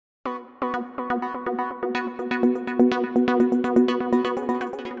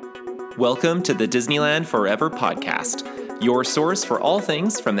Welcome to the Disneyland Forever podcast, your source for all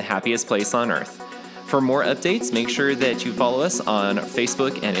things from the happiest place on earth. For more updates, make sure that you follow us on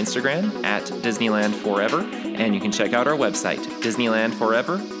Facebook and Instagram at Disneyland Forever, and you can check out our website,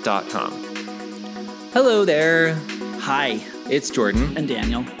 DisneylandForever.com. Hello there. Hi. It's Jordan. And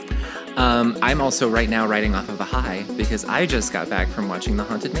Daniel. I'm also right now riding off of a high because I just got back from watching The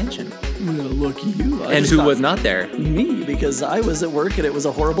Haunted Mansion. Well, lucky you. And who was not there? Me, because I was at work and it was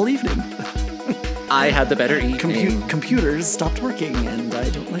a horrible evening. I had the better evening. Computers stopped working and I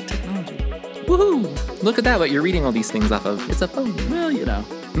don't like technology. Woohoo! Look at that, what you're reading all these things off of. It's a phone. Well, you know.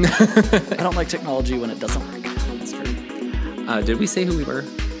 I don't like technology when it doesn't work. That's true. Did we say who we were?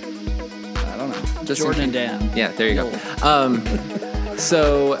 I don't know. Just Jordan and Dan. Yeah, there you go.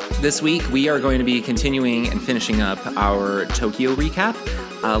 So this week we are going to be continuing and finishing up our Tokyo recap.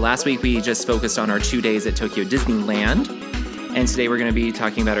 Last week we just focused on our 2 days at Tokyo Disneyland. And today we're going to be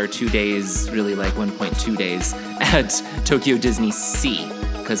talking about our 2 days, really like 1.2 days at Tokyo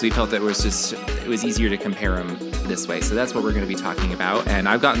DisneySea. Because we felt that it was easier to compare them this way. So that's what we're going to be talking about. And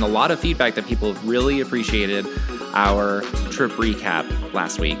I've gotten a lot of feedback that people really appreciated our trip recap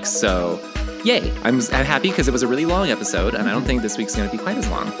last week. So yay. I'm happy because it was a really long episode, and I don't think this week's going to be quite as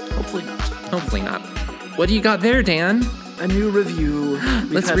long. Hopefully not. Hopefully not. What do you got there, Dan? A new review.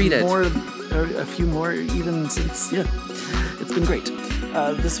 Let's read it. A few more even since, it's been great.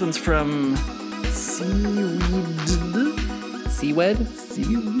 This one's from Seaweed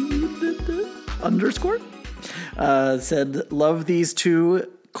 _ said, love these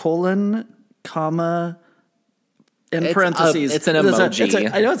two, : comma, in parentheses. It's an emoji.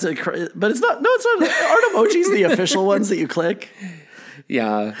 I know but it's not. No, it's not. Aren't emojis the official ones that you click?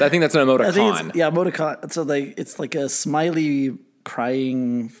 Yeah, I think that's an emoticon. Emoticon. So it's like a smiley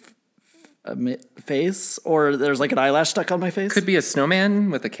crying face, or there's like an eyelash stuck on my face. Could be a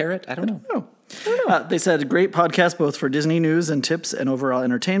snowman with a carrot. I don't know. They said, great podcast, both for Disney news and tips and overall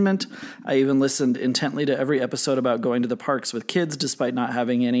entertainment. I even listened intently to every episode about going to the parks with kids, despite not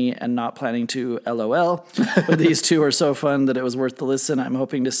having any and not planning to, LOL. But these two are so fun that it was worth the listen. I'm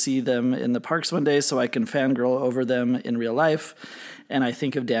hoping to see them in the parks one day so I can fangirl over them in real life. And I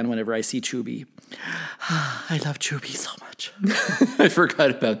think of Dan whenever I see Chubby. I love Chubby so much. I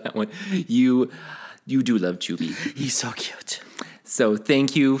forgot about that one. You do love Chubby. He's so cute. So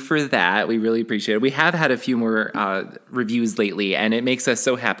thank you for that. We really appreciate it. We have had a few more reviews lately, and it makes us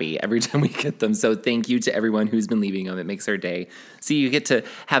so happy every time we get them. So thank you to everyone who's been leaving them. It makes our day. See, you get to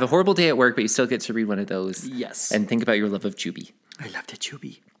have a horrible day at work, but you still get to read one of those. Yes. And think about your love of Chubby. I love the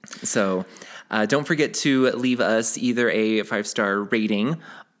Chubby. So don't forget to leave us either a 5-star rating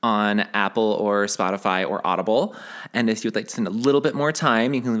on Apple or Spotify or Audible. And if you'd like to spend a little bit more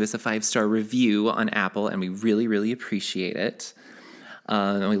time, you can leave us a 5-star review on Apple, and we really, really appreciate it.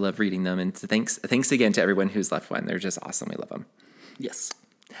 And we love reading them. And thanks again to everyone who's left one. They're just awesome. We love them. Yes.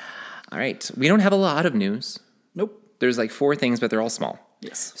 All right. We don't have a lot of news. Nope. There's like 4 things, but they're all small.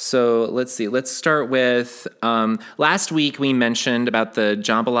 Yes. So let's see. Let's start with last week we mentioned about the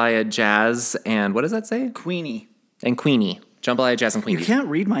Jambalaya Jazz and what does that say? Queenie. And Queenie. Jambalaya Jazz and Queenie. You can't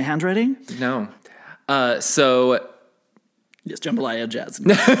read my handwriting? No. Yes, Jambalaya Jazz.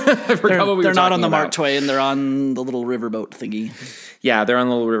 I forgot what we were They're not on the about. Mark Twain. They're on the little riverboat thingy. Yeah, they're on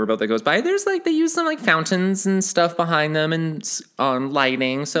the little riverboat that goes by. There's they use some fountains and stuff behind them and on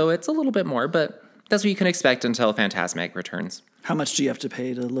lighting, so it's a little bit more, but that's what you can expect until Fantasmic returns. How much do you have to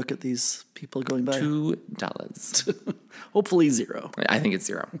pay to look at these people going by? $2. Hopefully 0. I think it's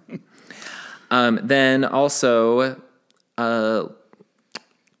 0. Then also,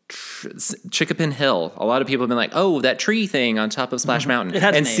 Chickapin Hill. A lot of people have been like, oh, that tree thing on top of Splash Mountain. It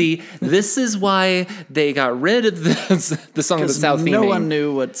had a and name. See, this is why they got rid of the Song of the South theming. No one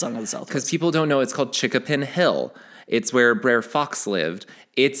knew what Song of the South was. Because people don't know it's called Chickapin Hill. It's where Brer Fox lived.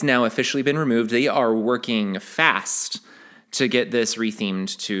 It's now officially been removed. They are working fast to get this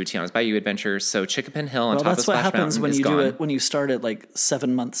rethemed to Tiana's Bayou Adventures. So Chickapin Hill on top of Splash Mountain is gone. That's what happens when you do it, when you start it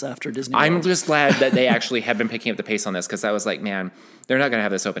 7 months after Disney World. I'm just glad that they actually have been picking up the pace on this, because I was like, man, they're not going to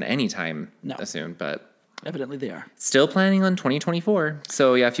have this open anytime soon. But evidently they are. Still planning on 2024.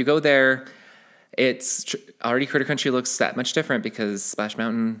 So yeah, if you go there, it's already Critter Country looks that much different because Splash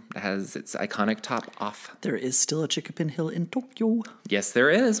Mountain has its iconic top off. There is still a Chickapin Hill in Tokyo. Yes, there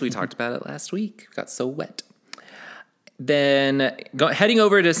is. We talked about it last week. It got so wet. Then heading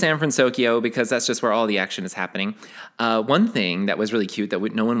over to San Francisco, because that's just where all the action is happening. One thing that was really cute that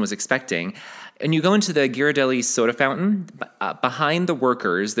no one was expecting, and you go into the Ghirardelli soda fountain, behind the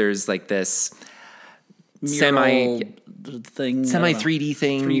workers, there's this mural thing, semi 3D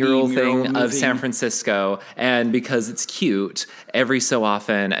thing, mural thing of San Francisco. And because it's cute, every so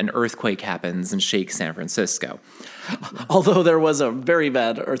often an earthquake happens and shakes San Francisco. Although there was a very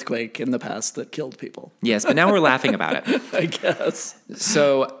bad earthquake in the past that killed people. Yes, but now we're laughing about it. I guess.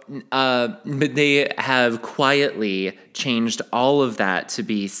 So, but they have quietly changed all of that to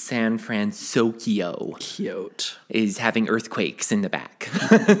be San Francisco. Cute. Is having earthquakes in the back.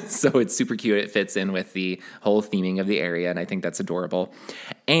 So it's super cute. It fits in with the whole theming of the area, and I think that's adorable.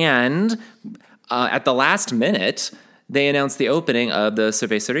 And at the last minute, they announced the opening of the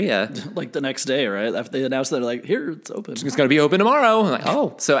cerveceria. Like the next day, right? After they announced that, they're like, here, it's open. It's going to be open tomorrow. I'm like,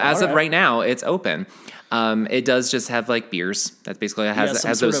 oh. So as of right now, it's open. It does just have like beers. That's basically it.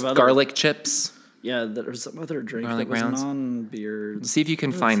 Has those garlic chips. Yeah, there's some other drink garlic that was rounds. Non-beer. See if you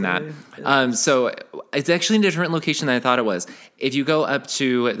can find that. So it's actually in a different location than I thought it was. If you go up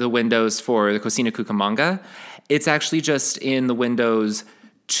to the windows for the Cocina Cucamonga, it's actually just in the windows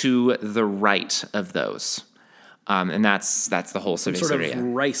to the right of those. And that's the whole cerveceria. Sort of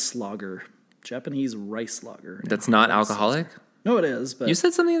rice lager. Japanese rice lager. That's not alcoholic? No, it is. But you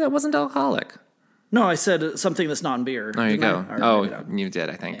said something that wasn't alcoholic. No, I said something that's not in beer. There you go. You did,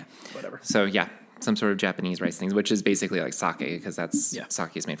 I think. Yeah, whatever. So, yeah, some sort of Japanese rice things, which is basically like sake, because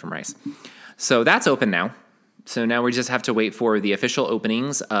sake is made from rice. So that's open now. So now we just have to wait for the official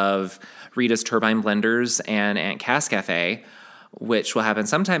openings of Rita's Turbine Blenders and Aunt Cass Cafe, which will happen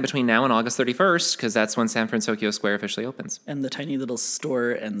sometime between now and August 31st, because that's when San Francisco Square officially opens. And the tiny little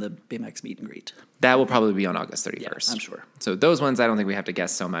store and the Baymax meet and greet. That will probably be on August 31st. Yeah, I'm sure. So those ones, I don't think we have to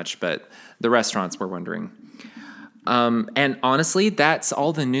guess so much, but the restaurants we're wondering. And honestly, that's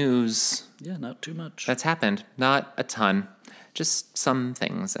all the news. Yeah, not too much. That's happened. Not a ton. Just some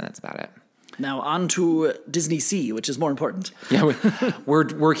things, and that's about it. Now on to DisneySea, which is more important. Yeah, we're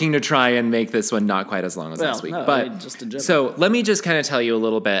working to try and make this one not quite as long as last week. No, but just in general. So let me just kind of tell you a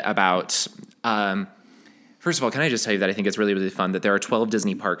little bit about. First of all, can I just tell you that I think it's really, really fun that there are 12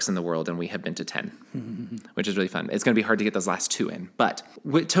 Disney parks in the world and we have been to 10, which is really fun. It's going to be hard to get those last 2 in. But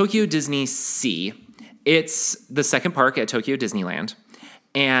with Tokyo DisneySea, it's the second park at Tokyo Disneyland,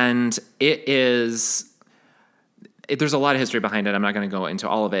 and there's a lot of history behind it. I'm not going to go into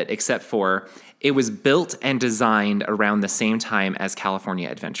all of it, except for it was built and designed around the same time as California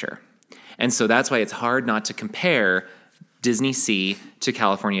Adventure. And so that's why it's hard not to compare DisneySea to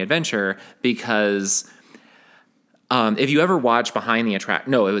California Adventure, because if you ever watch Behind the it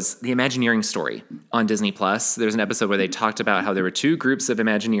was the Imagineering Story on Disney Plus. There's an episode where they talked about how there were 2 groups of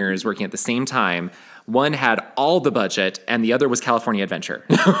Imagineers working at the same time. One had all the budget, and the other was California Adventure,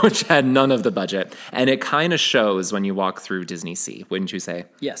 which had none of the budget. And it kind of shows when you walk through DisneySea, wouldn't you say?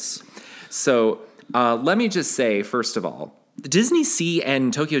 Yes. So let me just say, first of all, DisneySea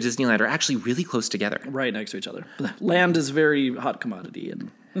and Tokyo Disneyland are actually really close together. Right next to each other. Land is very hot commodity.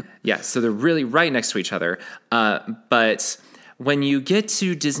 Yeah, so they're really right next to each other. But when you get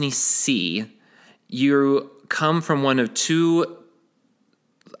to DisneySea, you come from one of 2,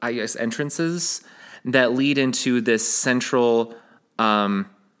 I guess, entrances that lead into this central, what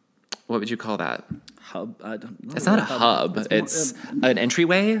would you call that? Hub. I don't know. It's not a hub. It's an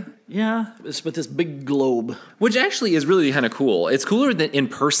entryway. Yeah, it's with this big globe. Which actually is really kind of cool. It's cooler in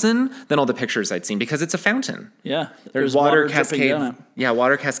person than all the pictures I'd seen, because it's a fountain. Yeah. There's water cascades. Yeah,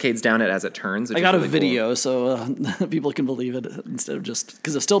 water cascades down it as it turns. I got really a video, cool. So people can believe it instead of just...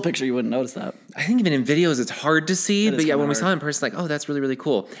 Because a still picture, you wouldn't notice that. I think even in videos, it's hard to see. But yeah, when we saw it in person, like, oh, that's really, really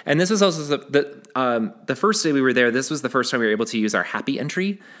cool. And this was also the first day we were there, this was the first time we were able to use our happy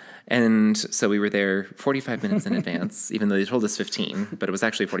entry. And so we were there 45 minutes in advance, even though they told us 15, but it was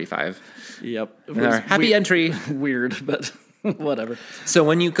actually 45. Yep. Our happy entry. Weird, but whatever. So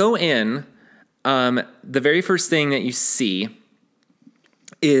when you go in, the very first thing that you see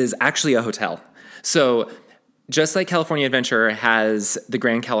is actually a hotel. So just like California Adventure has the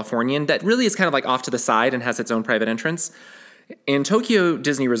Grand Californian, that really is kind of like off to the side and has its own private entrance, in Tokyo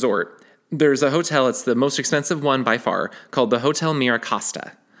Disney Resort, there's a hotel, it's the most expensive one by far, called the Hotel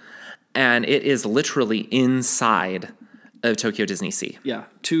Miracosta. And it is literally inside of Tokyo DisneySea. Yeah,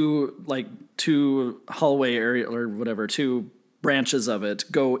 2 hallway area or whatever, 2 branches of it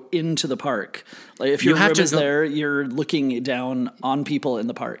go into the park. Like if your room is there, you're looking down on people in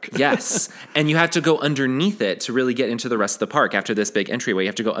the park. Yes, and you have to go underneath it to really get into the rest of the park. After this big entryway, you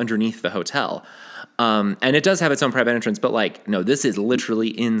have to go underneath the hotel. And it does have its own private entrance, but no, this is literally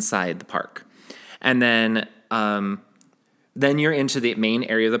inside the park. And then you're into the main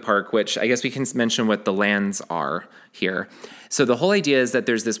area of the park, which I guess we can mention what the lands are here. So the whole idea is that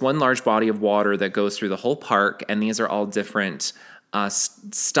there's this one large body of water that goes through the whole park, and these are all different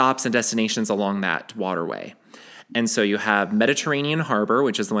stops and destinations along that waterway. And so you have Mediterranean Harbor,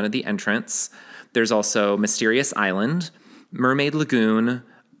 which is the one at the entrance. There's also Mysterious Island, Mermaid Lagoon,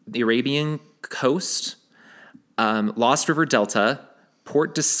 the Arabian Coast, Lost River Delta,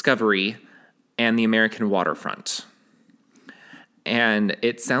 Port Discovery, and the American Waterfront. And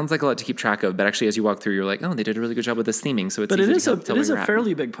it sounds like a lot to keep track of, but actually as you walk through, you're like, oh, they did a really good job with this theming. So it's easy it is a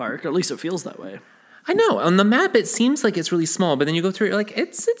fairly big park, or at least it feels that way. I know. On the map, it seems like it's really small, but then you go through it, you're like,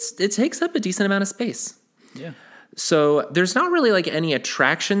 it takes up a decent amount of space. Yeah. So there's not really like any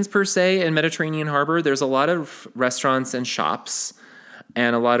attractions per se in Mediterranean Harbor. There's a lot of restaurants and shops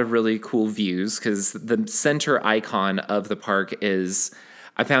and a lot of really cool views because the center icon of the park is,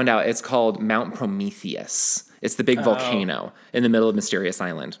 I found out it's called Mount Prometheus. It's the big volcano in the middle of Mysterious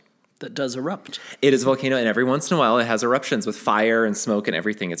Island. That does erupt. It is a volcano, and every once in a while it has eruptions with fire and smoke and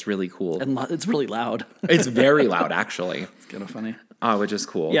everything. It's really cool. And it's really loud. It's very loud, actually. It's kind of funny. Which is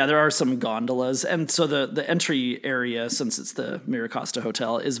cool. Yeah, there are some gondolas. And so the entry area, since it's the Miracosta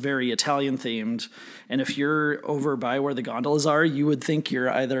Hotel, is very Italian-themed. And if you're over by where the gondolas are, you would think you're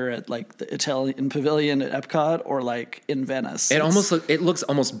either at, like, the Italian Pavilion at Epcot or, like, in Venice. It looks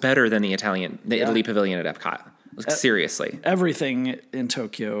almost better than the Italy Pavilion at Epcot. Seriously. Everything in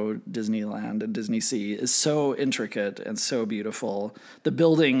Tokyo, Disneyland, and DisneySea is so intricate and so beautiful. The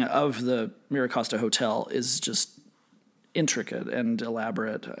building of the Miracosta Hotel is just intricate and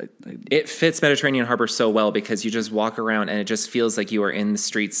elaborate. It fits Mediterranean Harbor so well because you just walk around and it just feels like you are in the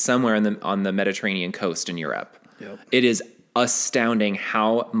streets somewhere on the Mediterranean coast in Europe. Yep. It is astounding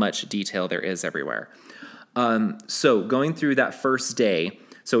how much detail there is everywhere. So going through that first day,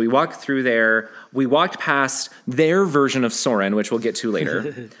 so we walked through there. We walked past their version of Soarin', which we'll get to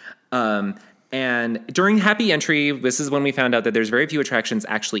later. And during Happy Entry, this is when we found out that there's very few attractions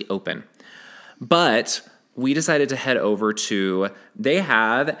actually open. But we decided to head over to, they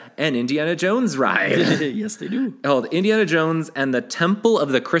have an Indiana Jones ride. Yes, they do. Called Indiana Jones and the Temple of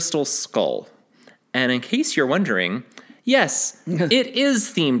the Crystal Skull. And in case you're wondering, yes, it is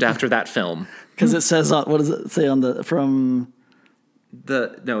themed after that film. Because it says, what does it say on the, from...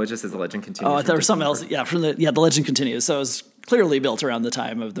 No, it just says the legend continues. Oh, I thought there was something else. Yeah, the legend continues. So it was clearly built around the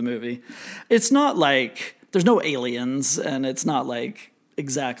time of the movie. It's not like, there's no aliens, and it's not like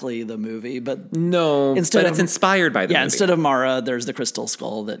exactly the movie, but no, it's inspired by the movie. Yeah, instead of Mara, there's the crystal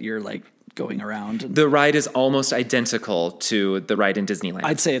skull that you're like going around. The ride is almost identical to the ride in Disneyland.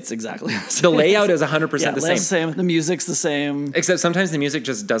 I'd say it's exactly the same. The layout is 100% the same. The music's the same. Except sometimes the music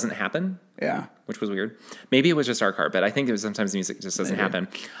just doesn't happen. Yeah. Which was weird. Maybe it was just our car, but I think it was sometimes the music just doesn't happen.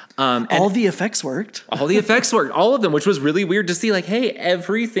 All the effects worked. All the effects worked. All of them, which was really weird to see. Like, hey,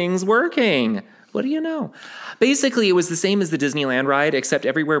 everything's working. What do you know? Basically, it was the same as the Disneyland ride, except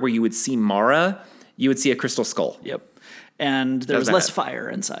everywhere where you would see Mara, you would see a crystal skull. Yep. And there was less fire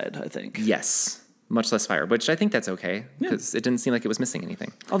inside, I think. Yes. Much less fire, which I think that's okay because it didn't seem like it was missing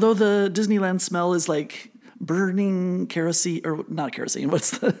anything. Although the Disneyland smell is like burning kerosene, or not kerosene,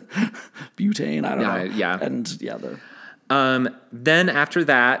 what's the butane? I don't know. Yeah. And then after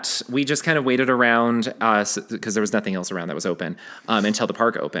that, we just kind of waited around because there was nothing else around that was open until the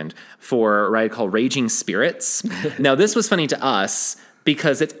park opened for a ride called Raging Spirits. Now, this was funny to us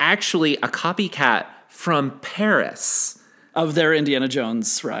because it's actually a copycat from Paris. Of their Indiana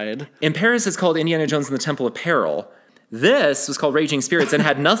Jones ride. In Paris, it's called Indiana Jones and the Temple of Peril. This was called Raging Spirits and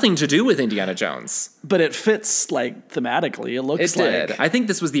had nothing to do with Indiana Jones. But it fits, like, thematically. It looks like... It did. I think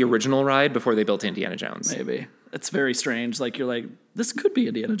this was the original ride before they built Indiana Jones. Maybe. It's very strange. Like, you're like, this could be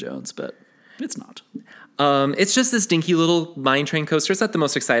Indiana Jones, but it's not. It's just this dinky little mine train coaster. It's not the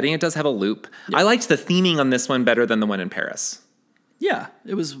most exciting. It does have a loop. Yeah. I liked the theming on this one better than the one in Paris. Yeah,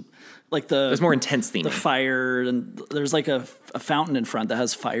 it was... Like there's more intense theming. The fire, and there's like a fountain in front that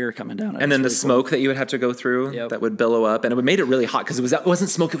has fire coming down. And then really the smoke that you would have to go through that would billow up, and it made it really hot because it wasn't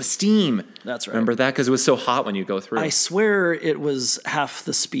smoke, it was steam. That's right. Remember that? Because it was so hot when you go through. I swear it was half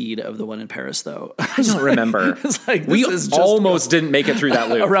the speed of the one in Paris, though. I don't remember. It's like, we almost didn't make it through that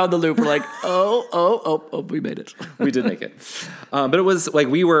loop. Around the loop, we're like, oh, we made it. We did make it. But it was like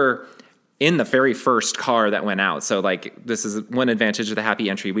we were in the very first car that went out. So, like, this is one advantage of the Happy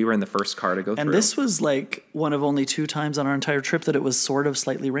Entry. We were in the first car to go through. And this was, like, one of only 2 times on our entire trip that it was sort of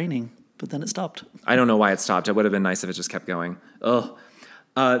slightly raining. But then it stopped. I don't know why it stopped. It would have been nice if it just kept going. Ugh.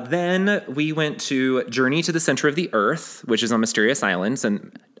 Then we went to Journey to the Center of the Earth, which is on Mysterious Islands.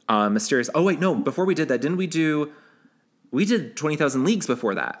 And Oh, wait, no. Before we did that, didn't we do... We did 20,000 Leagues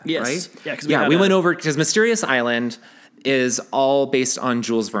before that, yes. Right? We went over... Because Mysterious Island is all based on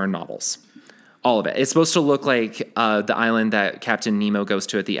Jules Verne novels. All of it. It's supposed to look like the island that Captain Nemo goes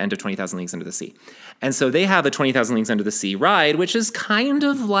to at the end of 20,000 Leagues Under the Sea. And so they have a 20,000 Leagues Under the Sea ride, which is kind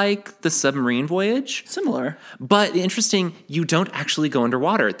of like the submarine voyage. Similar. But interesting, you don't actually go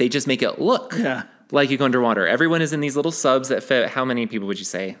underwater. They just make it look like you go underwater. Everyone is in these little subs that fit, how many people would you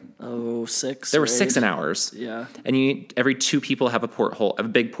say? Oh, 6. There were 6 in ours. Yeah. And every 2 people have a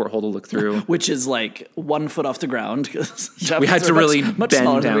big porthole to look through. Which is like 1 foot off the ground. We had to really much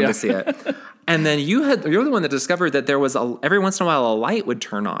bend down to see it. And then you're the one that discovered that there was every once in a while a light would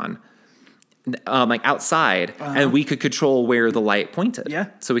turn on. Like outside, and we could control where the light pointed. Yeah.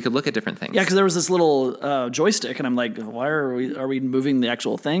 So we could look at different things. Yeah, because there was this little joystick, and I'm like, why are we moving the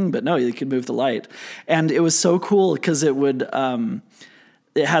actual thing? But no, you could move the light. And it was so cool because it would,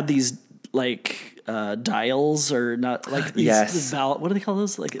 it had these like dials or not like these what do they call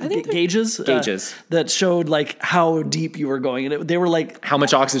those? Like gauges? Gauges. That showed like how deep you were going. And they were like... how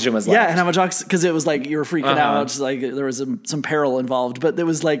much oxygen was left. Yeah, and how much oxygen, because it was like you were freaking out. Like there was some peril involved, but it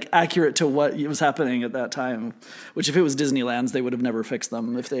was like accurate to what was happening at that time, which if it was Disneyland's, they would have never fixed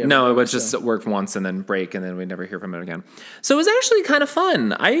them if they ever No, it would just work once and then break, and then we'd never hear from it again. So it was actually kind of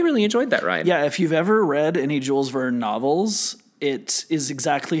fun. I really enjoyed that ride. Yeah, if you've ever read any Jules Verne novels, it is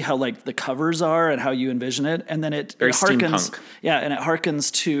exactly how like the covers are and how you envision it, and then it harkens. Steampunk. Yeah, and it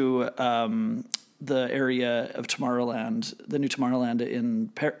harkens to the area of Tomorrowland, the new Tomorrowland in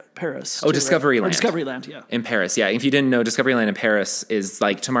Paris. Oh, Discoveryland. Discoveryland, yeah. In Paris, yeah. If you didn't know, Discoveryland in Paris is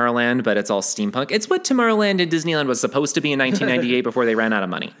like Tomorrowland, but it's all steampunk. It's what Tomorrowland and Disneyland was supposed to be in 1998 before they ran out of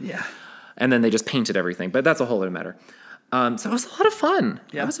money. Yeah. And then they just painted everything, but that's a whole other matter. So it was a lot of fun.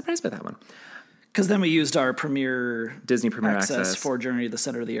 Yeah. I was surprised by that one. Because then we used our Disney Premier Access for Journey to the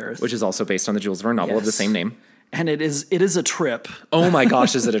Center of the Earth, which is also based on the Jules Verne novel of the same name. And it is a trip. Oh my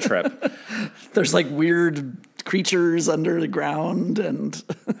gosh, is it a trip? There's like weird creatures under the ground, and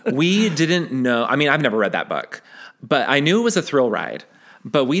we didn't know. I mean, I've never read that book, but I knew it was a thrill ride.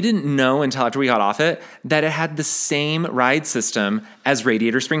 But we didn't know until after we got off it that it had the same ride system as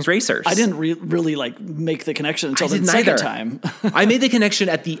Radiator Springs Racers. I didn't really like make the connection until the second time. I made the connection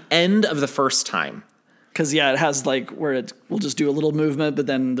at the end of the first time. Because, yeah, it has like where it will just do a little movement, but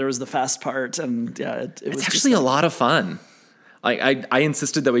then there was the fast part. And yeah, it was actually a lot of fun. Like I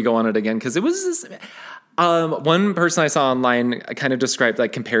insisted that we go on it again because it was this, one person I saw online kind of described,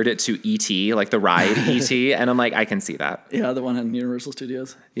 like compared it to E.T., like the ride E.T., and I'm like, I can see that. Yeah, the one in Universal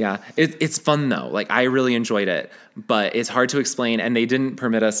Studios. Yeah, it's fun though. Like I really enjoyed it, but it's hard to explain, and they didn't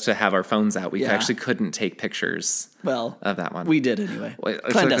permit us to have our phones out. We actually couldn't take pictures. Of that one, we did anyway.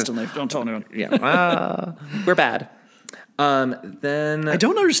 Clandestinely. Don't tell anyone. Yeah, we're bad. Then I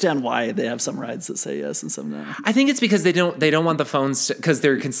don't understand why they have some rides that say yes and some no. I think it's because they don't want the phones because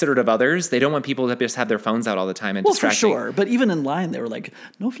they're considerate of others. They don't want people to just have their phones out all the time and distracting. For sure. But even in line, they were like,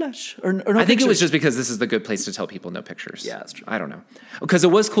 no flash or no I think pictures. it was just because this is the good place to tell people no pictures. Yeah, that's true. I don't know. Because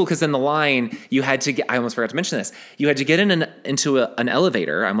it was cool because in the line, you had to get, I almost forgot to mention this, you had to get into an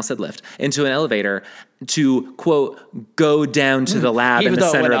elevator, I almost said lift, into an elevator to, quote, go down to the lab in the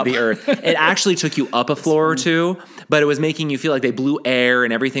center of the earth. It actually took you up a floor or two, but it was making you feel like they blew air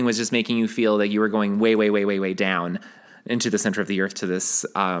and everything was just making you feel that you were going way, way, way, way, way down into the center of the earth to this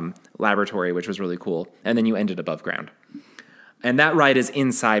laboratory, which was really cool. And then you ended above ground. And that ride is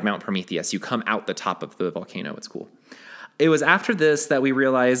inside Mount Prometheus. You come out the top of the volcano. It's cool. It was after this that we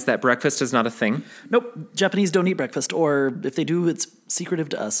realized that breakfast is not a thing. Nope. Japanese don't eat breakfast, or if they do, it's secretive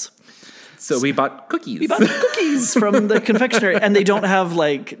to us. So we bought cookies. We bought cookies from the confectionery, and they don't have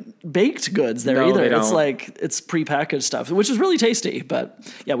like baked goods there either. It's like it's prepackaged stuff, which is really tasty. But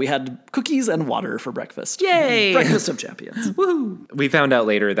yeah, we had cookies and water for breakfast. Yay! Breakfast of champions. Woohoo! We found out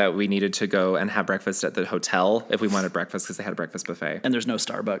later that we needed to go and have breakfast at the hotel if we wanted breakfast because they had a breakfast buffet. And there's no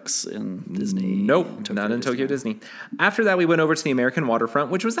Starbucks in Disney. Nope, not in Tokyo Disney. After that, we went over to the American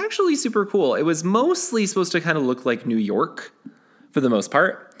waterfront, which was actually super cool. It was mostly supposed to kind of look like New York for the most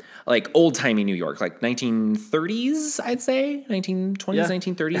part. Like old-timey New York, like 1930s, I'd say, 1920s,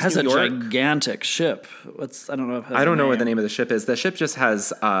 1930s. It has New York. Gigantic ship. I don't know. I don't know what the name of the ship is. The ship just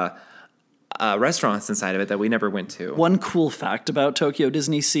has restaurants inside of it that we never went to. One cool fact about Tokyo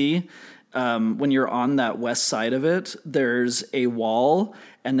DisneySea, when you're on that west side of it, there's a wall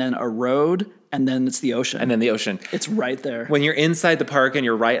and then a road and then it's the ocean. And then the ocean. It's right there. When you're inside the park and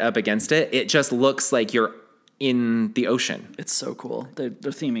you're right up against it, it just looks like you're in the ocean. It's so cool. Their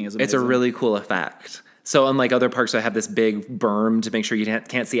theming is amazing. It's a really cool effect. So unlike other parks that have this big berm to make sure you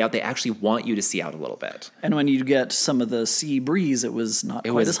can't see out, they actually want you to see out a little bit. And when you get some of the sea breeze, it was not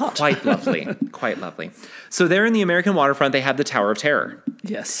quite as hot. Quite lovely. Quite lovely. So there in the American waterfront, they have the Tower of Terror.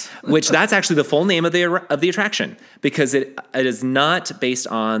 Yes. Which that's actually the full name of the attraction, because it is not based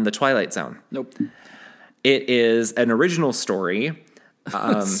on the Twilight Zone. Nope. It is an original story.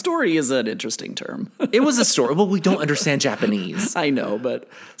 Story is an interesting term. It was a story. Well, we don't understand Japanese. I know, but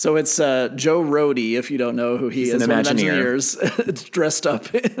so it's Joe Rohde, if you don't know who he is, an Imagineer. It's dressed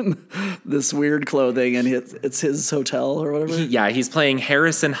up in this weird clothing, and it's his hotel or whatever. He's playing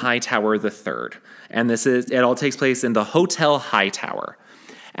Harrison Hightower III, and it all takes place in the Hotel Hightower.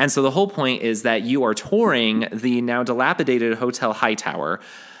 And so the whole point is that you are touring the now dilapidated Hotel Hightower,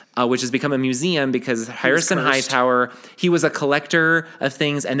 which has become a museum because Harrison Hightower, he was a collector of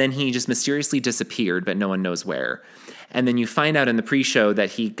things, and then he just mysteriously disappeared, but no one knows where. And then you find out in the pre-show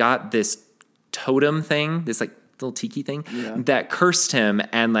that he got this totem thing, this like little tiki thing, that cursed him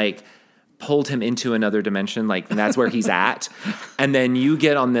and like pulled him into another dimension, like, and that's where he's at. And then you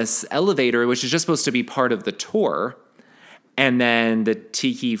get on this elevator, which is just supposed to be part of the tour. And then the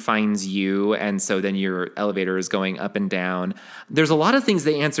tiki finds you, and so then your elevator is going up and down. There's a lot of things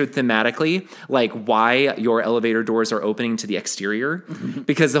they answered thematically, like why your elevator doors are opening to the exterior,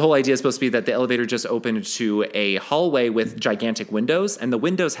 because the whole idea is supposed to be that the elevator just opened to a hallway with gigantic windows, and the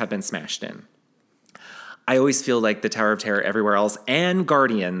windows have been smashed in. I always feel like the Tower of Terror everywhere else and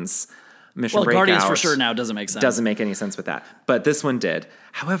Guardians Mission Breakout. Guardians for sure now doesn't make sense. Doesn't make any sense with that. But this one did.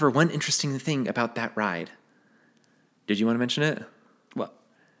 However, one interesting thing about that ride. Did you want to mention it? What?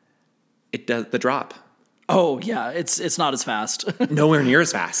 It does the drop. Oh yeah, it's not as fast. Nowhere near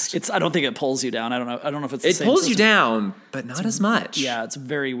as fast. I don't think it pulls you down. I don't know if it's the it same pulls system. you down, but not as much. Yeah, it's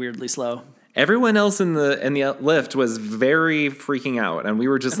very weirdly slow. Everyone else in the lift was very freaking out, and we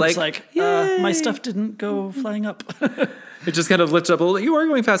were just my stuff didn't go flying up. It just kind of lifted up a little. You are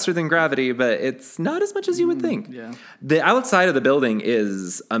going faster than gravity, but it's not as much as you would think. Yeah. The outside of the building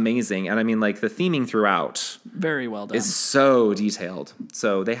is amazing, and I mean, like the theming throughout, very well done. is so detailed.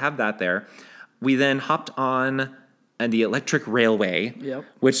 So they have that there. We then hopped on the electric railway,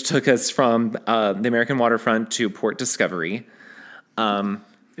 which took us from the American waterfront to Port Discovery.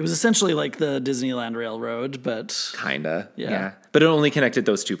 It was essentially like the Disneyland Railroad, but kinda, yeah. But it only connected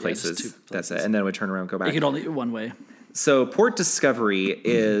those two places. That's it, and then it would turn around and go back. You could only one way. So Port Discovery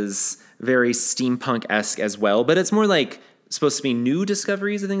is very steampunk-esque as well, but it's more like supposed to be new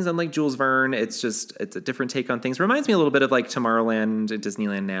discoveries of things. Unlike Jules Verne, it's a different take on things. Reminds me a little bit of like Tomorrowland and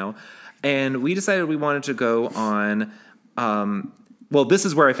Disneyland now. And we decided we wanted to go on. Well, this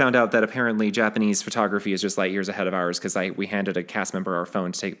is where I found out that apparently Japanese photography is just light years ahead of ours, because we handed a cast member our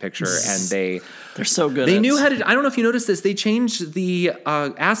phone to take a picture, and they're so good. They knew how to. I don't know if you noticed this. They changed the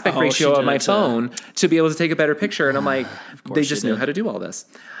aspect ratio of my phone to be able to take a better picture, and I'm like, they just knew how to do all this.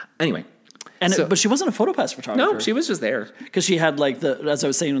 Anyway. But she wasn't a PhotoPass photographer. No, she was just there. Because she had like as I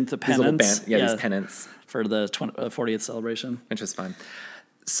was saying, with the pennants. These pennants. For the 40th celebration. Which was fun.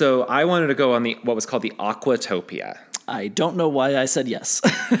 So I wanted to go on what was called the Aquatopia. I don't know why I said yes.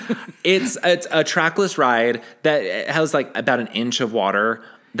 It's a trackless ride that has like about an inch of water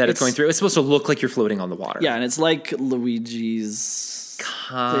that it's going through. It's supposed to look like you're floating on the water. Yeah, and it's like Luigi's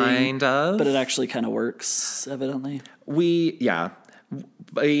kind of, but it actually kind of works, evidently. We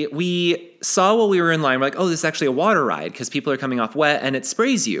saw while we were in line, we're like, oh, this is actually a water ride because people are coming off wet and it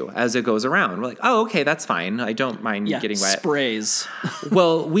sprays you as it goes around. We're like, oh, okay, that's fine. I don't mind getting wet. Sprays.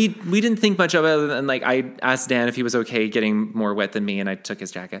 Well, we didn't think much of it other than like I asked Dan if he was okay getting more wet than me, and I took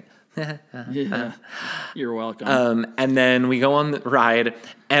his jacket. Yeah, you're welcome. And then we go on the ride,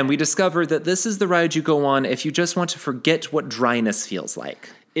 and we discover that this is the ride you go on if you just want to forget what dryness feels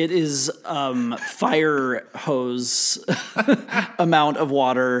like. It is fire hose amount of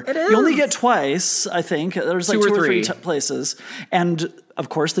water. It is. You only get twice, I think. There's like two or three places. And, of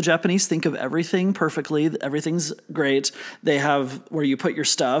course, the Japanese think of everything perfectly. Everything's great. They have where you put your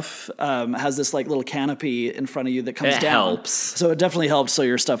stuff has this like little canopy in front of you that comes down. It helps. So it definitely helps so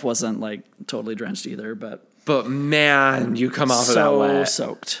your stuff wasn't like totally drenched either. But man, you come off of that wet. So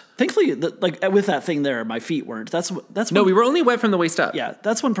soaked. Thankfully, like with that thing there, my feet weren't. That's no, we were only wet from the waist up. Yeah,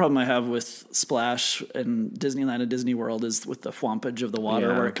 that's one problem I have with Splash and Disneyland and Disney World is with the thwampage of the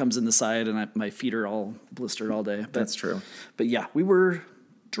water where it comes in the side and my feet are all blistered all day. That's true. But yeah, we were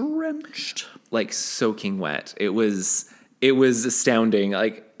drenched, like soaking wet. It was astounding.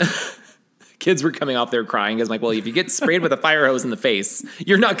 Like. Kids were coming off there crying. I was like, well, if you get sprayed with a fire hose in the face,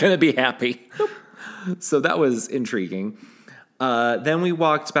 you're not going to be happy. Nope. So that was intriguing. Then we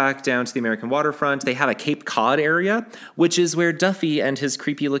walked back down to the American waterfront. They have a Cape Cod area, which is where Duffy and his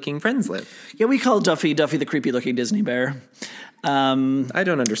creepy-looking friends live. Yeah, we call Duffy the creepy-looking Disney bear. I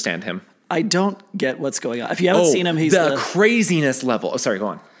don't understand him. I don't get what's going on. If you haven't seen him, he's the craziness level. Oh, sorry, go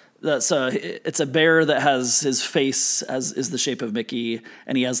on. It's a bear that has his face is the shape of Mickey,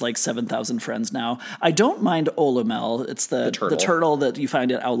 and he has like 7,000 friends now. I don't mind Olumel. It's the turtle that you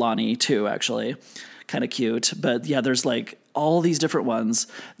find at Aulani too, actually. Kind of cute. But yeah, there's like all these different ones.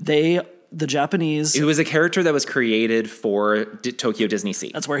 The Japanese... It was a character that was created for Tokyo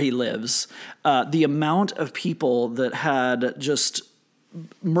DisneySea. That's where he lives. The amount of people that had just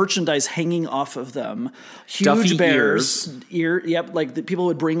merchandise hanging off of them, huge Duffy bears, like the people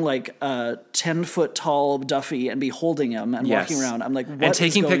would bring like a 10-foot tall Duffy and be holding him and walking around. I'm like, what and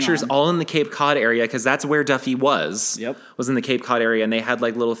taking is going pictures on? all in the Cape Cod area, because that's where Duffy was. Was in the Cape Cod area, and they had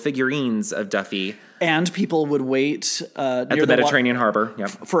like little figurines of Duffy. And people would wait at the Mediterranean Harbor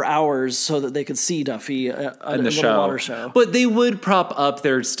for hours so that they could see Duffy in the water show. But they would prop up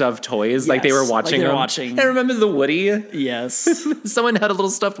their stuffed toys like they were watching them. I remember the Woody. Yes. Someone had a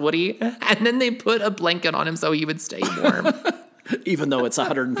little stuffed Woody, and then they put a blanket on him so he would stay warm. Even though it's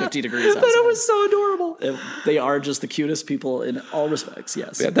 150 degrees outside. But it was so adorable. They are just the cutest people in all respects,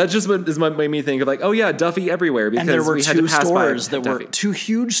 yes. Yeah, that's just what made me think of like, oh yeah, Duffy everywhere. Because and there were we had to pass stores by that Duffy. were two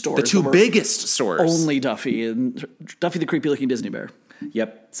huge stores. The two biggest stores. Only Duffy, and Duffy the creepy-looking Disney bear.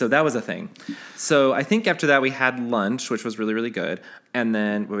 Yep. So that was a thing. So I think after that we had lunch, which was really, really good. And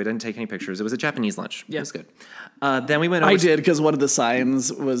then we didn't take any pictures. It was a Japanese lunch. Yeah. It was good. Then we went over. I did, because one of the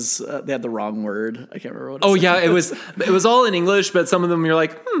signs was, they had the wrong word. I can't remember what it was. said. Yeah, it was all in English, but some of them you're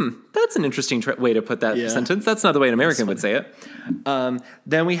like, that's an interesting way to put that sentence. That's not the way an American would say it.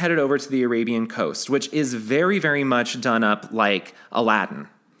 Then we headed over to the Arabian coast, which is very, very much done up like Aladdin.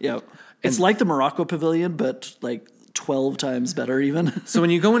 Yeah. It's like the Morocco Pavilion, but like 12 times better even. So when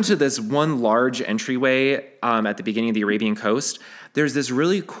you go into this one large entryway at the beginning of the Arabian coast, there's this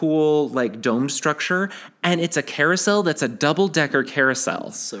really cool like domed structure, and it's a carousel that's a double-decker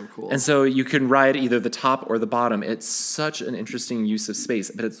carousel. So cool. And so you can ride either the top or the bottom. It's such an interesting use of space,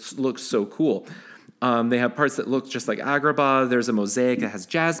 but it looks so cool. They have parts that look just like Agrabah. There's a mosaic that has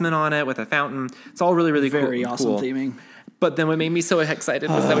jasmine on it with a fountain. It's all really, really very awesome cool. theming. But then what made me so excited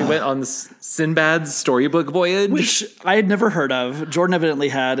was that we went on this Sinbad's storybook voyage. Which I had never heard of. Jordan evidently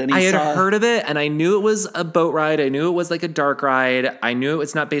had. And I had heard of it, and I knew it was a boat ride. I knew it was like a dark ride. I knew it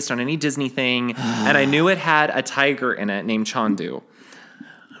was not based on any Disney thing. And I knew it had a tiger in it named Chandu.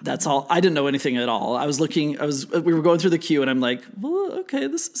 That's all. I didn't know anything at all. We were going through the queue, and I'm like, well, okay,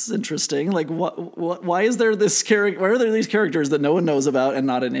 this is interesting. Like, why is there this character? Why are there these characters that no one knows about and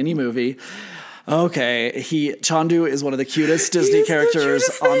not in any movie? Okay, Chandu is one of the cutest Disney characters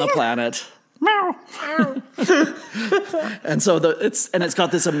on the planet. Meow. And so it's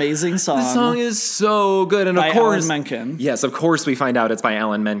got this amazing song. The song is so good, and by of course, Alan Menken. Yes, of course, we find out it's by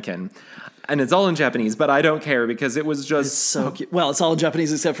Alan Menken, and it's all in Japanese. But I don't care because it was just so cute. Well, it's all in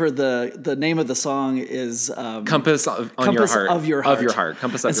Japanese except for the name of the song is Compass of Your Heart. Of Your Heart.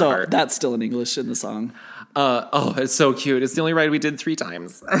 Compass of Your Heart. That's still in English in the song. It's so cute. It's the only ride we did 3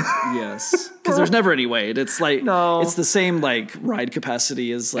 times. Yes, because there's never any wait. It's like it's the same like ride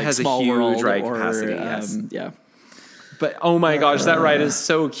capacity as like it has Small a huge World ride or, capacity. Yes. Yeah. But oh my gosh, that ride is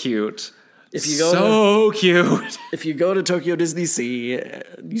so cute. If you go cute. If you go to Tokyo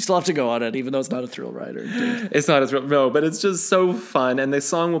DisneySea, you still have to go on it, even though it's not a thrill ride or anything. It's not a thrill, no, but it's just so fun, and the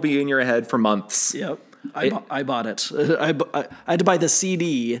song will be in your head for months. Yep, I bought it. I had to buy the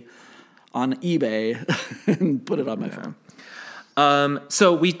CD on eBay and put it on my phone.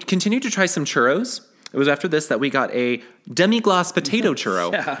 So we continued to try some churros. It was after this that we got a demi-glace potato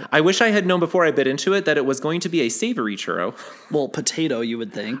churro. Yeah. I wish I had known before I bit into it that it was going to be a savory churro. Well, potato, you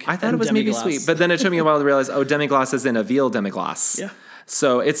would think. I thought it was maybe sweet, but then it took me a while to realize, demi-glace is in a veal demi-glace. Yeah.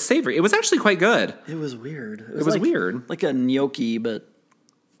 So it's savory. It was actually quite good. It was weird. It was weird. Like a gnocchi, but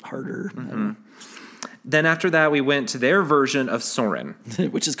harder. Mm-hmm. Then after that, we went to their version of Soarin'.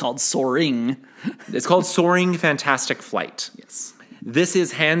 Which is called Soaring. It's called Soaring Fantastic Flight. Yes. This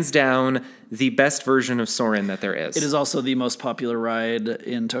is hands down the best version of Soarin' that there is. It is also the most popular ride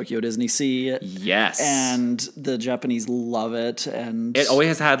in Tokyo DisneySea. Yes. And the Japanese love it. And it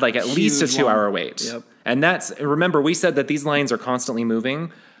always had like at least a 2-hour wait. Yep. And remember, we said that these lines are constantly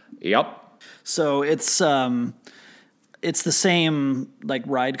moving. Yep. So it's the same like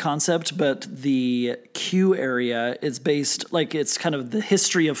ride concept, but the queue area is based like it's kind of the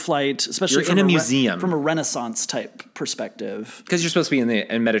history of flight, especially You're in a museum from a Renaissance type perspective. Because you're supposed to be in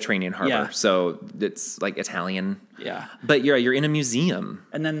the Mediterranean harbor, Yeah. so it's like Italian. Yeah. But you're in a museum.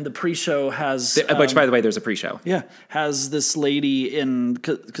 And then the pre-show has... Which, by the way, there's a pre-show. Yeah, has this lady in,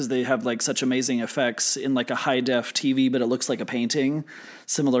 because they have like such amazing effects in like a high-def TV, but it looks like a painting,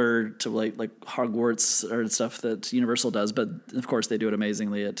 similar to like Hogwarts or stuff that Universal does, but of course they do it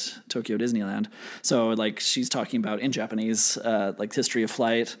amazingly at Tokyo Disneyland. So like she's talking about in Japanese, like history of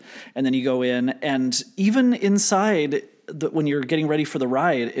flight, and then you go in, and even inside... when you're getting ready for the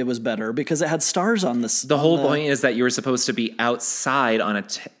ride, it was better because it had stars on this. The whole point is that you were supposed to be outside on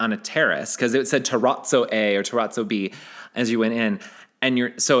a terrace because it said Terrazzo A or Terrazzo B as you went in,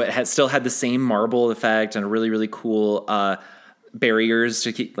 and so it still had the same marble effect and a really, really cool barriers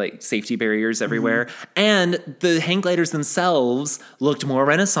to keep like safety barriers everywhere, and the hang gliders themselves looked more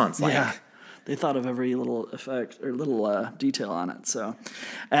Renaissance-like. Yeah. They thought of every little effect or little detail on it.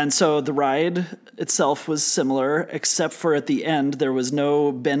 So the ride itself was similar, except for at the end there was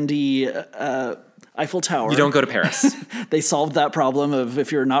no bendy Eiffel Tower. You don't go to Paris. They solved that problem of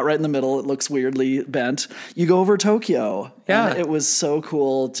if you're not right in the middle, it looks weirdly bent. You go over Tokyo. Yeah, and it was so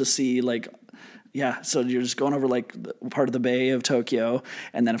cool to see like. Yeah, so you're just going over like part of the bay of Tokyo,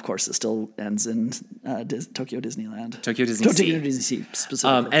 and then of course it still ends in Tokyo Disneyland. Tokyo DisneySea. DisneySea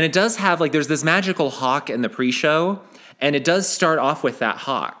specifically. And it does have like there's this magical hawk in the pre-show, and it does start off with that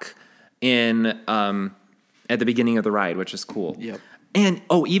hawk in at the beginning of the ride, which is cool. Yep. And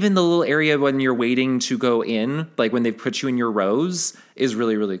even the little area when you're waiting to go in, like when they put you in your rows, is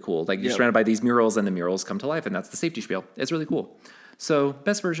really, really cool. Like you're surrounded by these murals, and the murals come to life, and that's the safety spiel. It's really cool. So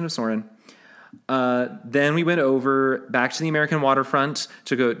best version of Soarin'. Then we went over back to the American waterfront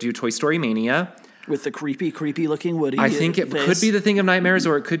to go do Toy Story Mania. With the creepy looking Woody I think it face. could be the Thing of Nightmares,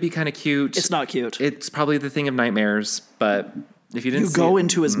 or it could be kind of cute. It's not cute. It's probably the Thing of Nightmares, but if you didn't see go it,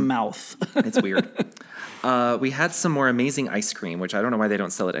 into his mouth. it's weird. We had some more amazing ice cream, which I don't know why they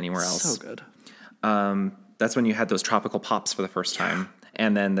don't sell it anywhere else. So good. That's when you had those tropical pops for the first time.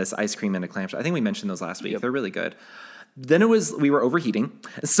 And then this ice cream and a clamshell. I think we mentioned those last week. They're really good. Then we were overheating.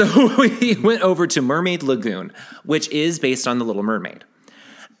 So we went over to Mermaid Lagoon, which is based on The Little Mermaid.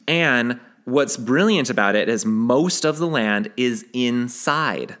 And what's brilliant about it is most of the land is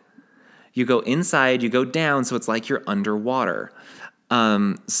inside. You go inside, you go down, so it's like you're underwater.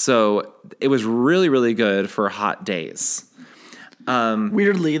 So it was really, really good for hot days.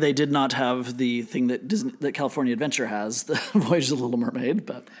 Weirdly, they did not have the thing that California Adventure has, the Voyage of the Little Mermaid,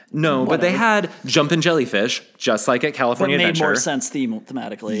 but no, but they had jumpin' jellyfish, just like at California made Adventure. more sense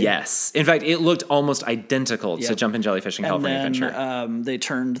thematically. Yes, in fact, it looked almost identical to jumpin' jellyfish in California Adventure. They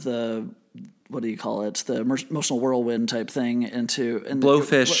turned the what do you call it? The emotional whirlwind type thing into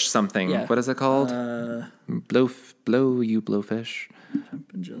blowfish something. Yeah. What is it called? Blowfish.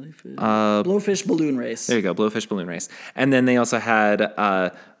 Jumping jellyfish. Blowfish balloon race. There you go, Blowfish balloon race. And then they also had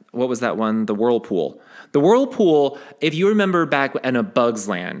what was that one? The whirlpool. The whirlpool. If you remember back in A Bug's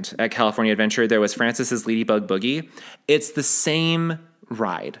Land at California Adventure, there was Francis's Ladybug Boogie. It's the same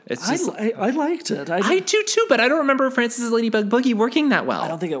ride. It's just, I liked it. I do too, but I don't remember Francis's Ladybug Boogie working that well. I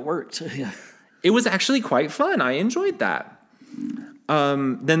don't think it worked. Yeah. It was actually quite fun. I enjoyed that.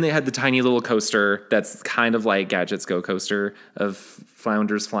 Then they had the tiny little coaster that's kind of like Gadget's Go Coaster of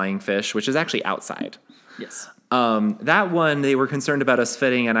Flounder's Flying Fish, which is actually outside. Yes. That one, they were concerned about us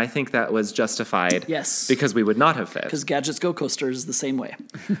fitting, and I think that was justified. Yes. Because we would not have fit. Because Gadget's Go Coaster is the same way.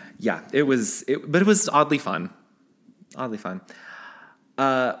 Yeah, but it was oddly fun. Oddly fun.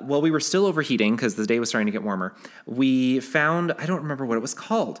 While we were still overheating, because the day was starting to get warmer, we found, I don't remember what it was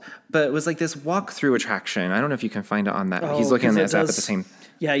called, but it was like this walk-through attraction. I don't know if you can find it on that. He's looking on the app at the same.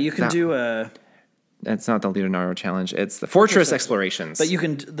 Yeah, you can do a... It's not the Leonardo Challenge. It's the Fortress Explorations. But you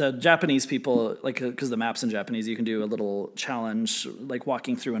can, the Japanese people, like, because the map's in Japanese, you can do a little challenge, like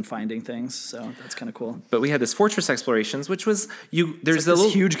walking through and finding things. So that's kind of cool. But we had this Fortress Explorations, which was, there's like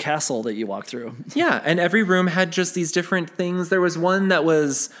this huge castle that you walk through. Yeah, and every room had just these different things. There was one that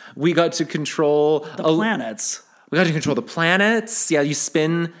was, we got to control... The planets. We got to control the planets. Yeah, you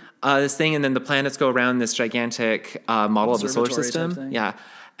spin this thing, and then the planets go around this gigantic model of the solar system. Yeah.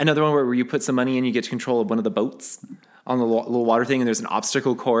 Another one where you put some money in, you get to control one of the boats on the little water thing, and there's an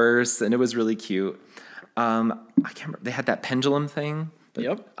obstacle course, and it was really cute. I can't remember. They had that pendulum thing.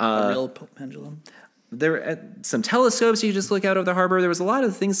 Yep, a real pendulum. There were some telescopes you just look out over the harbor. There was a lot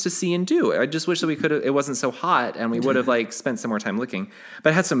of things to see and do. I just wish that we could have. It wasn't so hot, and we would have spent some more time looking.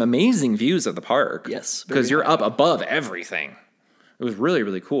 But it had some amazing views of the park. Yes, because you're up above everything. It was really,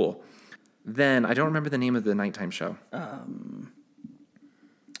 really cool. Then I don't remember the name of the nighttime show.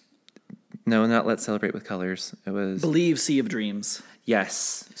 No, not Let's Celebrate with Colors. It was... Believe Sea of Dreams.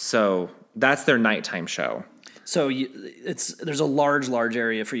 Yes. So that's their nighttime show. So there's a large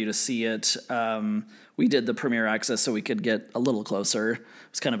area for you to see it. We did the premiere access so we could get a little closer. It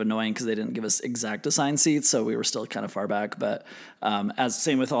was kind of annoying because they didn't give us exact assigned seats, so we were still kind of far back. But as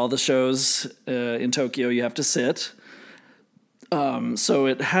same with all the shows in Tokyo, you have to sit. So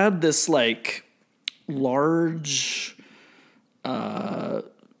it had this like large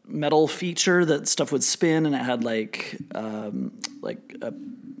metal feature that stuff would spin, and it had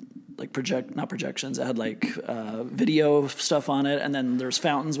not projections. It had like video stuff on it, and then there's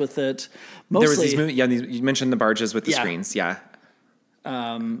fountains with it. Mostly, there was you mentioned the barges with the screens, yeah.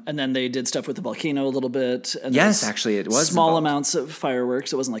 And then they did stuff with the volcano a little bit. And yes, actually, it was small amounts of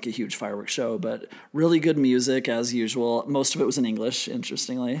fireworks. It wasn't like a huge fireworks show, but really good music as usual. Most of it was in English,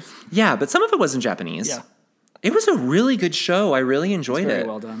 interestingly. Yeah, but some of it was in Japanese. Yeah. It was a really good show. I really enjoyed it. Very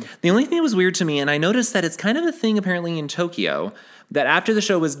well done. The only thing that was weird to me, and I noticed that it's kind of a thing apparently in Tokyo, that after the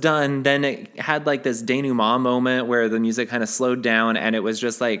show was done, then it had like this denouement moment where the music kind of slowed down and it was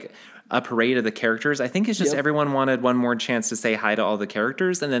just like a parade of the characters. I think it's just everyone wanted one more chance to say hi to all the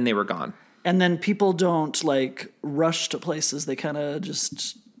characters, and then they were gone. And then people don't like rush to places. They kind of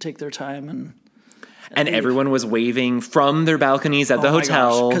just take their time and everyone was waving from their balconies at the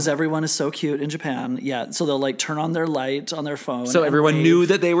hotel. Because everyone is so cute in Japan. Yeah, so they'll like turn on their light on their phone. So everyone knew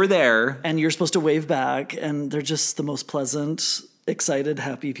that they were there. And you're supposed to wave back, and they're just the most pleasant, excited,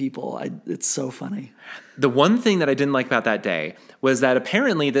 happy people. It's so funny. The one thing that I didn't like about that day was that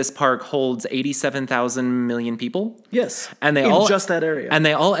apparently this park holds 87,000 million people. Yes, and in just that area. And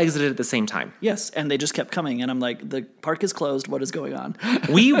they all exited at the same time. Yes, and they just kept coming. And I'm like, the park is closed. What is going on?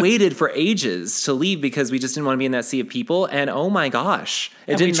 We waited for ages to leave because we just didn't want to be in that sea of people. And oh my gosh,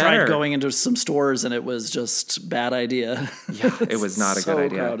 it didn't matter. We tried going into some stores, and it was just bad idea. Yeah, it was not a good idea.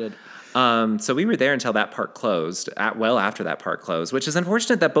 So crowded. So we were there until that park closed, after that park closed, which is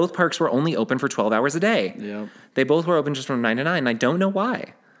unfortunate that both parks were only open for 12 hours a day. Yeah. They both were open just from 9 to 9, and I don't know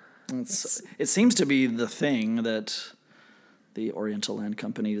why. It seems to be the thing that the Oriental Land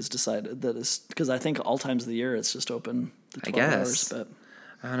Company has decided that is, because I think all times of the year it's just open the 12 hours. But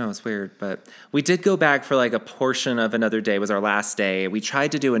I don't know, it's weird, but we did go back for like a portion of another day. It was our last day. We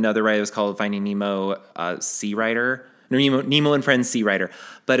tried to do another ride. It was called Finding Nemo Sea Rider. Nemo and Friends Sea Rider,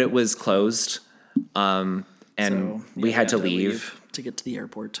 but it was closed, and we had to leave to get to the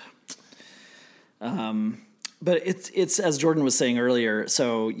airport. But it's as Jordan was saying earlier,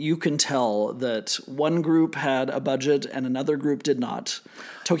 so you can tell that one group had a budget and another group did not.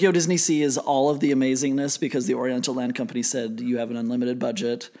 Tokyo DisneySea is all of the amazingness because the Oriental Land Company said you have an unlimited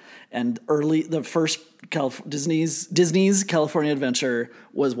budget, and the first Disney's California Adventure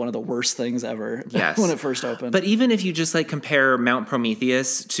was one of the worst things ever. Yes. When it first opened. But even if you just like compare Mount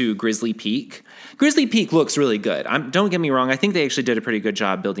Prometheus to Grizzly Peak looks really good. Don't get me wrong. I think they actually did a pretty good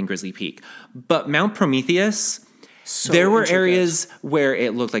job building Grizzly Peak. But Mount Prometheus, there were areas where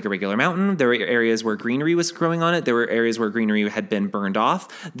it looked like a regular mountain. There were areas where greenery was growing on it. There were areas where greenery had been burned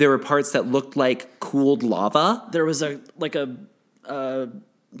off. There were parts that looked like cooled lava. There was a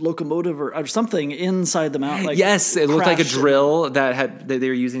locomotive or something inside the mountain. Yes, it looked like a drill that they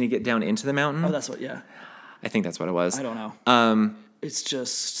were using to get down into the mountain. Oh, that's what. Yeah, I think that's what it was. I don't know. It's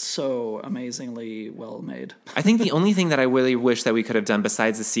just so amazingly well made. I think the only thing that I really wish that we could have done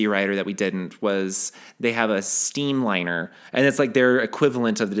besides the Sea Rider that we didn't was they have a steam liner, and it's like their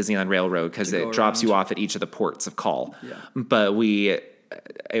equivalent of the Disneyland Railroad because it drops you off at each of the ports of call. Yeah. But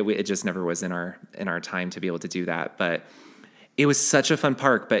it just never was in our time to be able to do that. But it was such a fun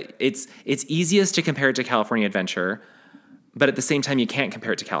park. But it's easiest to compare it to California Adventure, but at the same time you can't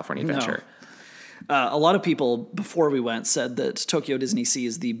compare it to California Adventure. No. A lot of people before we went said that Tokyo DisneySea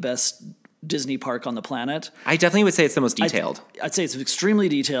is the best Disney park on the planet. I definitely would say it's the most detailed. I'd say it's extremely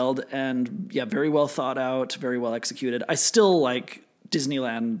detailed and very well thought out, very well executed. I still like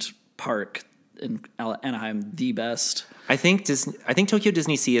Disneyland Park in Anaheim the best. I think Tokyo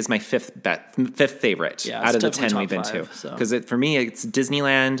DisneySea is my fifth favorite out of the 10 we've been to. Because for me, it's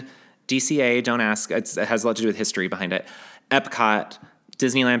Disneyland, DCA, don't ask. It has a lot to do with history behind it. Epcot,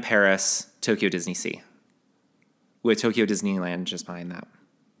 Disneyland Paris, Tokyo DisneySea, with Tokyo Disneyland just behind that.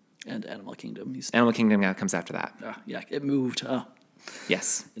 And Animal Kingdom. Animal Kingdom comes after that. Yeah, it moved. Oh.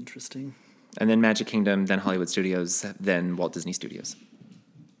 Yes. Interesting. And then Magic Kingdom, then Hollywood Studios, then Walt Disney Studios.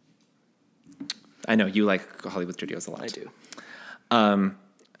 I know, you like Hollywood Studios a lot. I do.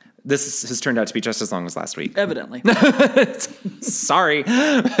 This has turned out to be just as long as last week. Evidently. Sorry.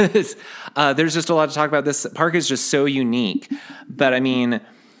 There's just a lot to talk about. This park is just so unique. But I mean,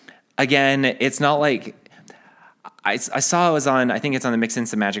 again, it's not like I saw it was on, I think it's on the Mix in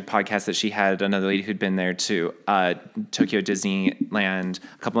Some Magic podcast, that she had another lady who'd been there to Tokyo Disneyland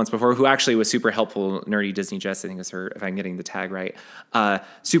a couple months before, who actually was super helpful. Nerdy Disney Jess, I think was her, if I'm getting the tag right.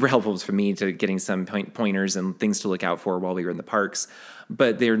 Super helpful for me to getting some pointers and things to look out for while we were in the parks.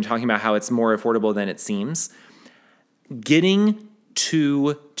 But they were talking about how it's more affordable than it seems. Getting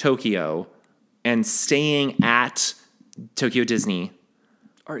to Tokyo and staying at Tokyo Disney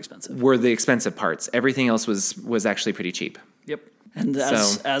are expensive. Were the expensive parts. Everything else was actually pretty cheap. Yep. And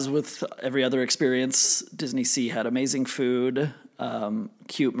as with every other experience, DisneySea had amazing food,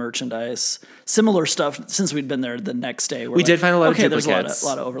 cute merchandise, similar stuff. Since we'd been there the next day, we did find a lot of duplicates. There's a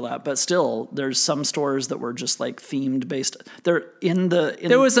lot of overlap, but still, there's some stores that were just like themed based. They're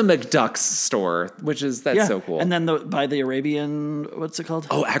there was a McDuck's store, that's so cool. And then by the Arabian, what's it called?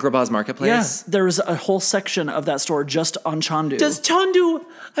 Oh, Agrabah's Marketplace. Yeah, there was a whole section of that store just on Chandu. Does Chandu?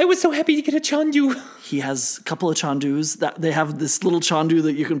 I was so happy to get a Chandu. He has a couple of Chandus. That they have this little Chandu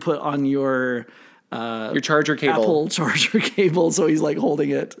that you can put on your charger cable. Apple charger cable, so he's like holding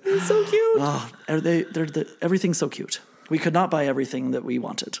it. It's so cute. Oh, everything's so cute. We could not buy everything that we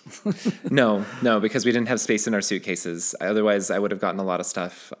wanted. No, because we didn't have space in our suitcases. Otherwise, I would have gotten a lot of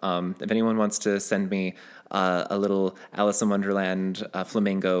stuff. If anyone wants to send me a little Alice in Wonderland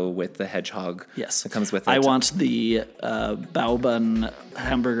flamingo with the hedgehog, yes, that comes with it. I want the bao bun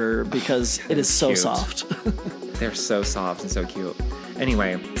hamburger because it is so cute. Soft. They're so soft and so cute.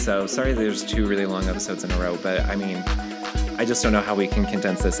 Anyway, so sorry there's 2 really long episodes in a row, but I mean, I just don't know how we can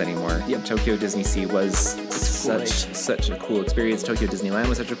condense this anymore. Yep. Tokyo DisneySea was such a cool experience. Tokyo Disneyland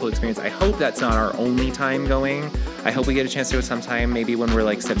was such a cool experience. I hope that's not our only time going. I hope we get a chance to go sometime, maybe when we're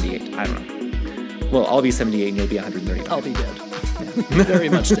like 78. I don't know. Well, I'll be 78 and you'll be 135. I'll be dead. Very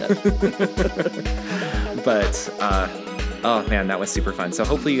much dead. But, oh man, that was super fun. So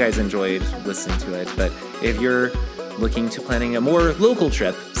hopefully you guys enjoyed listening to it. But if you're looking to planning a more local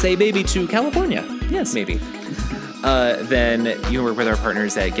trip, say maybe to California. Yes. Maybe. Then you can work with our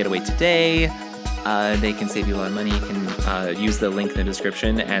partners at Getaway Today. They can save you a lot of money. You can use the link in the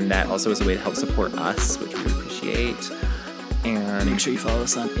description, and that also is a way to help support us, which we appreciate. And make sure you follow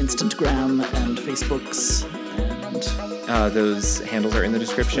us on Instagram and Facebooks, and those handles are in the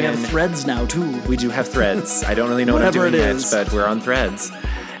description. We have Threads now too. We do have Threads. I don't really know what I'm doing yet, but we're on Threads.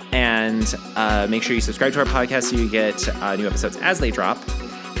 And make sure you subscribe to our podcast so you get new episodes as they drop.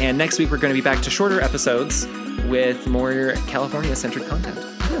 And next week we're going to be back to shorter episodes with more California-centric content.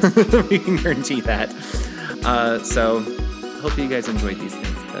 We can guarantee that. So hope you guys enjoyed these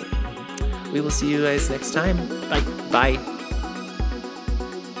things. But we will see you guys next time. Bye. Bye.